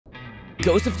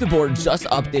Ghost of Tabor just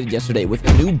updated yesterday with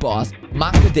a new boss,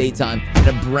 Mock the Daytime, and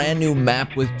a brand new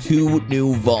map with 2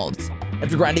 new vaults.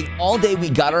 After grinding all day, we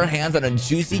got our hands on a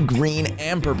juicy green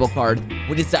and purple card.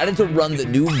 We decided to run the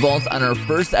new vaults on our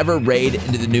first ever raid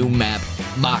into the new map,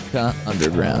 Maka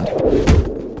Underground.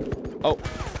 Oh.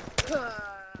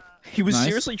 He was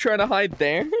seriously trying to hide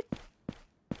there? Dude,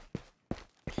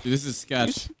 this is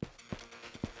sketch.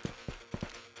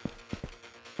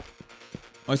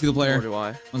 Oh, I see the player. Or do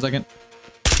I? 1 second.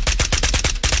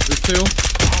 There's 2.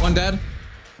 1 dead.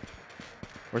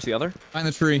 Where's the other? Behind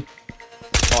the tree.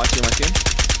 Oh, I see him.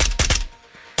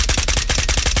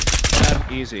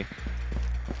 Dead. Easy.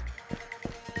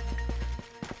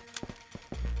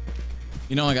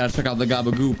 You know I gotta check out the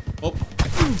gabagoop. Oh.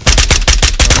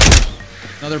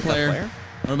 Another player.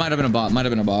 Or it might have been a bot. Might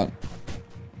have been a bot.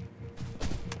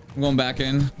 I'm going back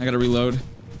in. I gotta reload.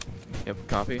 Yep,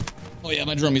 copy. Oh yeah,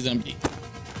 my drum is empty.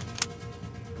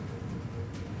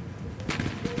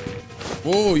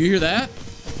 Whoa, you hear that?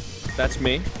 That's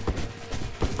me.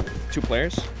 2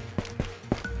 players.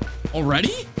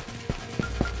 Already?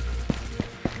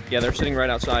 Yeah, they're sitting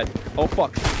right outside. Oh,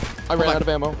 fuck. I ran out of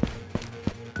ammo.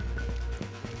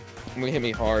 I'm gonna hit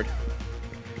me hard.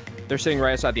 They're sitting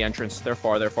right outside the entrance. They're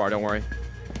far, don't worry.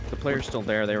 The player's still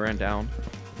there. They ran down.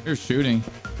 They're shooting.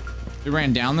 They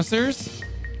ran down the stairs?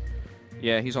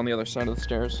 Yeah, he's on the other side of the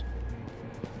stairs.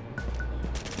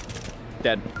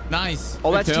 Dead. Nice.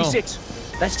 Oh, Good that's kill. T6.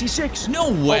 That's T6.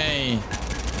 No way.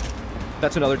 Oh.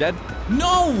 That's another dead.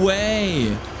 No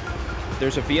way.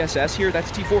 There's a VSS here. That's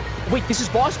T4. Wait, this is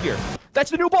boss gear.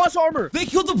 That's the new boss armor. They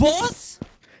killed the boss?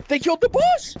 They killed the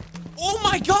boss. Oh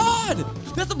my god.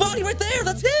 That's the body right there.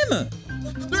 That's him.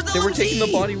 There's the They were LMG. taking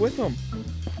the body with them.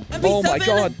 MP7. Oh my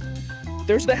god.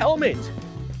 There's the helmet.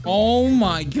 Oh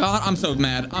my god. I'm so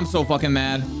mad. I'm so fucking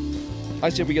mad. I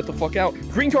said we get the fuck out.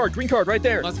 Green card right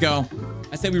there. Let's go.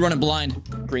 I say we run it blind.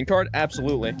 Green card?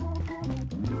 Absolutely.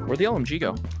 Where'd the LMG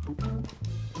go?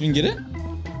 You can get it?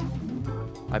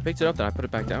 I picked it up, then I put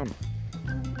it back down.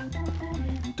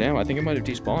 Damn, I think it might have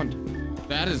despawned.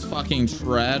 That is fucking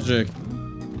tragic.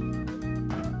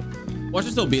 Watch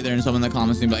it still be there and someone in the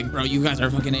comments and be like, bro, you guys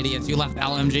are fucking idiots. You left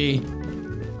LMG.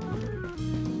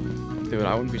 Dude,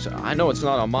 I wouldn't be so... I know it's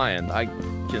not on my end. I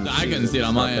couldn't see it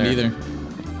on my end either.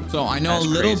 So I know a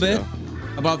little bit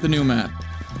about the new map.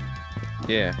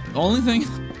 Yeah. The only thing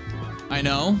I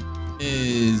know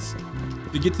is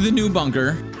to get to the new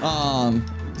bunker.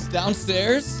 It's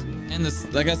downstairs, and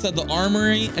this, like I said, the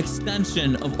armory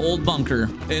extension of old bunker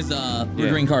is where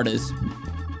green card is.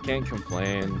 Can't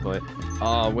complain, but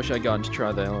wish I got to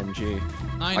try the LMG.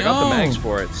 I know. I got the mags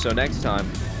for it, so next time,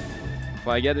 if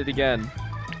I get it again,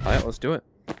 alright, let's do it.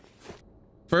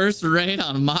 First raid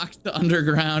on Mock the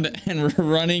Underground, and we're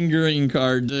running green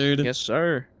card, dude. Yes,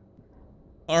 sir.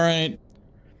 All right.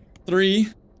 3,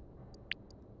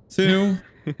 2,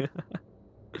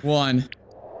 1.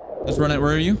 Let's run it.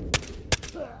 Where are you?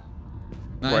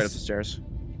 Nice. Right up the stairs.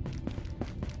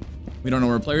 We don't know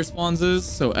where player spawns is,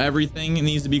 so everything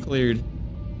needs to be cleared.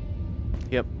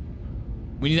 Yep.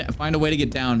 We need to find a way to get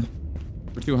down.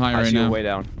 We're too high right now. I see a way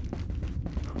down.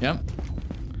 Yep.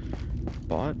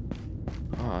 Bot?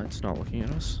 Oh, it's not looking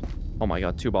at us. Oh my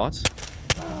god, 2 bots.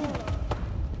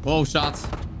 Whoa, shots.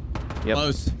 Yep.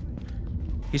 Close.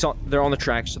 They're on the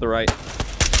tracks to the right.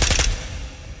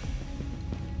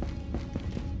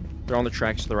 They're on the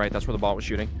tracks to the right. That's where the bot was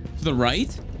shooting. To the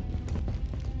right?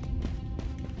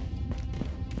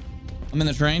 I'm in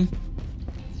the train.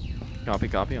 Copy,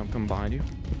 copy. I'm coming behind you.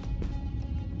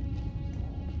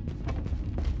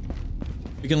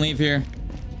 We can leave here.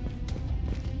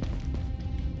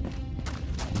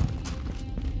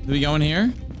 Do we go in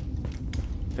here?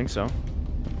 I think so.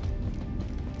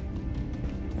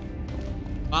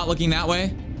 Not looking that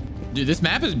way. Dude, this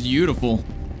map is beautiful.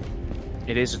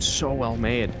 It is. It's so well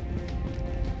made.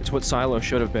 It's what Silo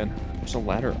should have been. There's a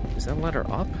ladder. Is that ladder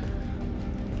up?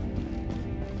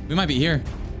 We might be here.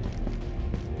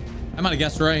 I might have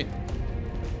guessed right.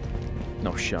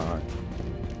 No shot.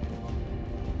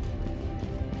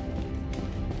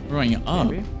 We're going up.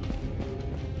 Maybe?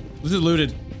 This is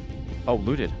looted. Oh,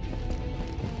 looted.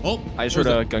 Oh, I just heard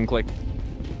a gun click.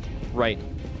 Right.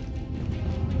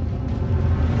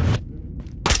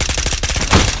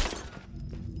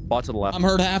 Bot to the left. I'm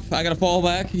hurt half. I gotta fall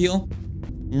back, heal.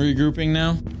 I'm regrouping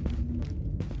now.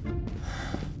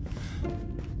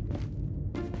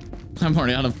 I'm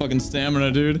already out of fucking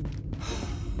stamina, dude.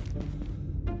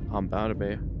 I'm about to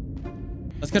be.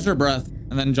 Let's catch our breath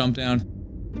and then jump down.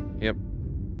 Yep.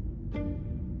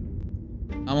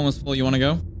 I'm almost full. You want to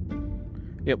go?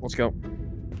 Yep, let's go.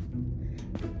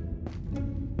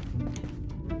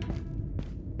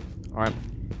 All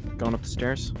right, going up the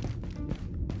stairs.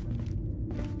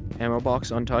 Ammo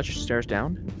box untouched. Stairs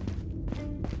down.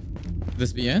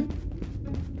 This be it?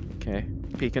 Okay,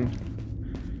 peeking.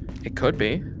 It could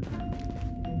be.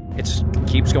 It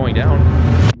keeps going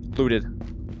down. Looted.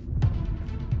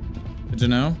 Did you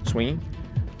know? Swinging.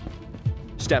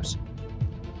 Steps.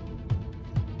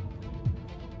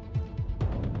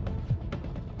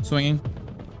 Swinging.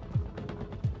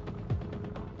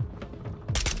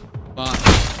 Bot.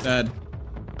 Dead.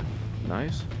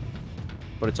 Nice.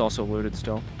 But it's also looted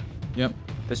still. Yep.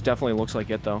 This definitely looks like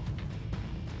it though.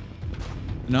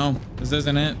 No, this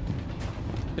isn't it.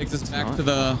 Takes us back to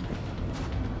the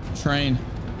train.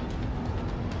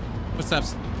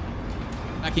 Footsteps.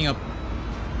 Backing up.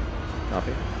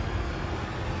 Copy.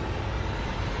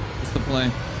 What's the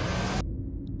play?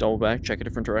 Double back, check a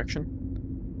different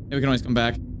direction. Yeah, we can always come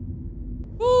back.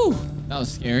 Woo! That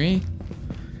was scary.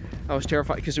 I was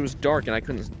terrified because it was dark and I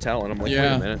couldn't tell, and I'm like, wait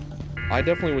Yeah. a minute. I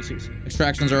definitely would see.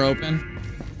 Extractions are open.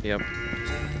 Yep.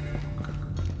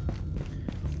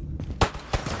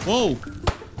 Whoa!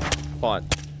 Bot.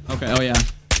 Okay, oh yeah.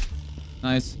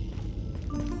 Nice.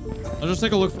 I'll just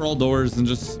take a look for all doors and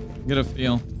just get a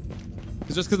feel.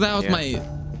 It's just because that was my...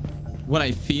 What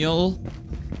I feel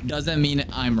doesn't mean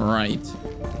I'm right.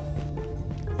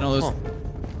 You know, those...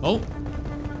 Oh!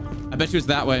 I bet you it's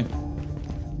that way.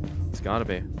 It's gotta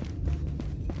be.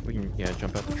 We can, yeah,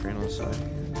 jump out the train on the side.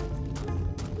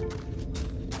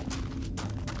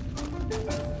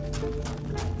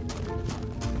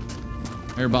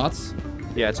 Are your bots?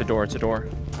 Yeah, it's a door, it's a door.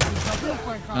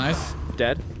 Nice.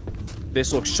 Dead.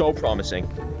 This looks so promising.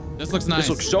 This looks nice. This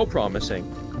looks so promising.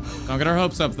 Don't get our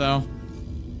hopes up, though.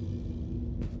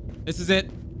 This is it.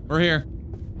 We're here.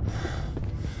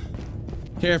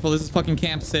 Careful, this is fucking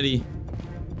Camp City.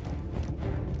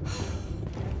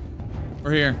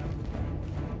 We're here.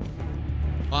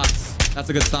 Bots. That's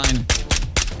a good sign.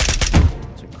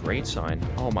 It's a great sign.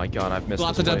 Oh my god, I've missed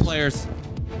Lots this of dead place. players.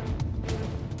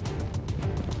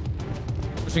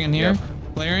 Pushing in here.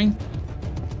 Yep. Clearing.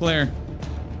 Clear.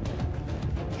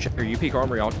 Sure, you peek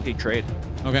armory, I'll peek trade.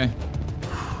 Okay.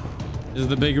 This is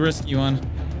the big risky one.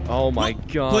 Oh my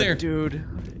god, Clear. dude.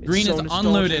 It's Green so is nostalgic.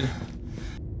 unloaded.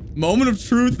 Moment of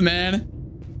truth, man.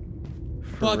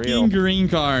 For Fucking real. green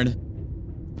card.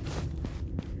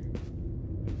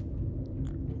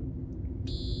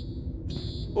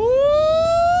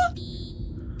 Ooh.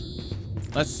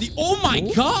 Let's see. Oh my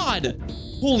god.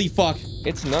 Holy fuck.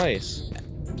 It's nice.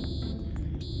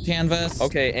 Canvas.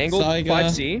 Okay, angle Saiga.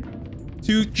 5C.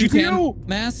 Two GPU. tan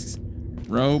masks.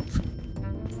 Rope.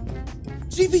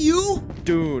 GPU?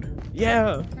 Dude.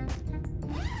 Yeah.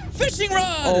 Fishing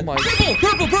rod. Oh my Purple,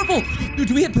 purple, purple. Dude,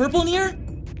 do we have purple in here?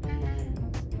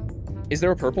 Is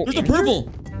there a purple? There's a in here?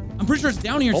 purple. I'm pretty sure it's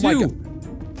down here Oh my too.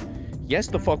 god. Yes,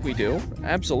 the fuck we do.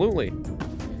 Absolutely.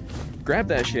 Grab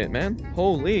that shit, man.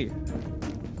 Holy.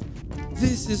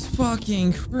 This is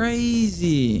fucking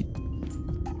crazy.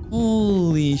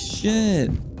 Holy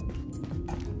shit.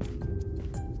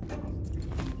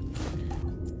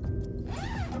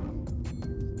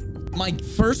 My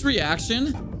first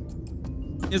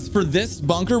reaction is for this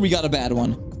bunker, we got a bad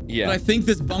one. Yeah. But I think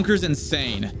this bunker's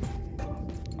insane.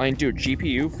 I mean, dude,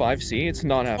 GPU 5C, it's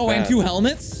not half Oh, bad. and 2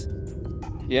 helmets?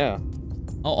 Yeah.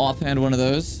 I'll offhand one of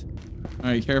those. All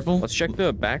right, careful. Let's check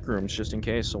the back rooms just in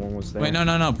case someone was there. Wait, no,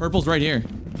 no, no. Purple's right here.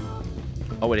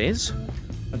 Oh, it is?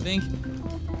 I think.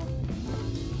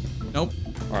 Nope.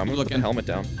 All right, I'm gonna put the helmet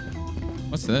down.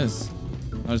 What's this?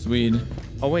 Oh, it's weed.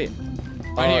 Oh, wait.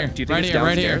 Right here. Do you think Right it's here,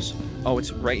 right here. downstairs? Oh,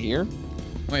 it's right here?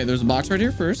 Wait, there's a box right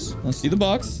here first. Let's see the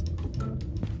box.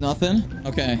 Nothing.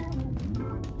 Okay.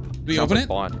 Do we Sounds open like it?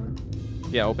 bot.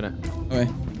 Yeah, open it.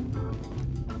 Okay.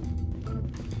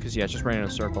 Because, yeah, it's just ran in a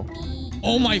circle.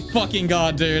 Oh my fucking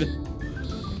god, dude.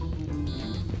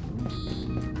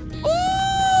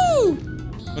 Ooh!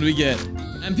 What do we get?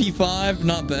 MP5,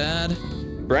 not bad.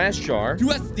 Brass jar. 2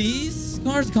 SDs,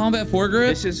 cars, combat foregrip.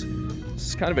 This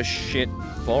is kind of a shit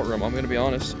vault room, I'm gonna be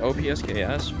honest.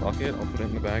 OPSKS, fuck it, I'll put it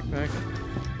in the backpack.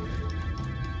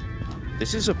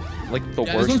 This is like the Yeah,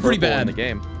 this worst one's pretty purple bad. in the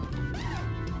game.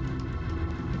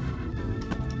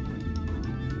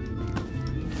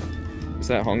 Is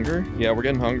that hunger? Yeah, we're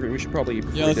getting hungry. We should probably eat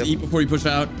before Yeah, we let's dip. eat before you push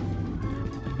out.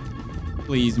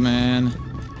 Please, man.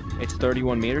 It's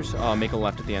 31 meters. Make a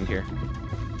left at the end here.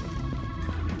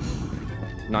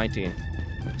 19.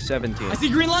 17. I see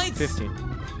green lights. 15.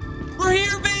 We're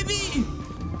here, baby.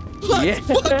 Let's Yeah.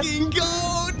 fucking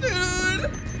go,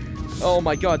 dude. Oh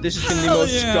my god, this has been the Hell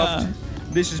most yeah.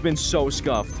 scuffed. This has been so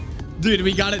scuffed. Dude,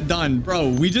 we got it done. Bro,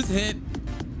 we just hit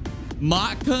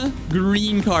Matka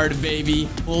green card, baby.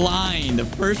 Blind.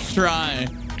 First try.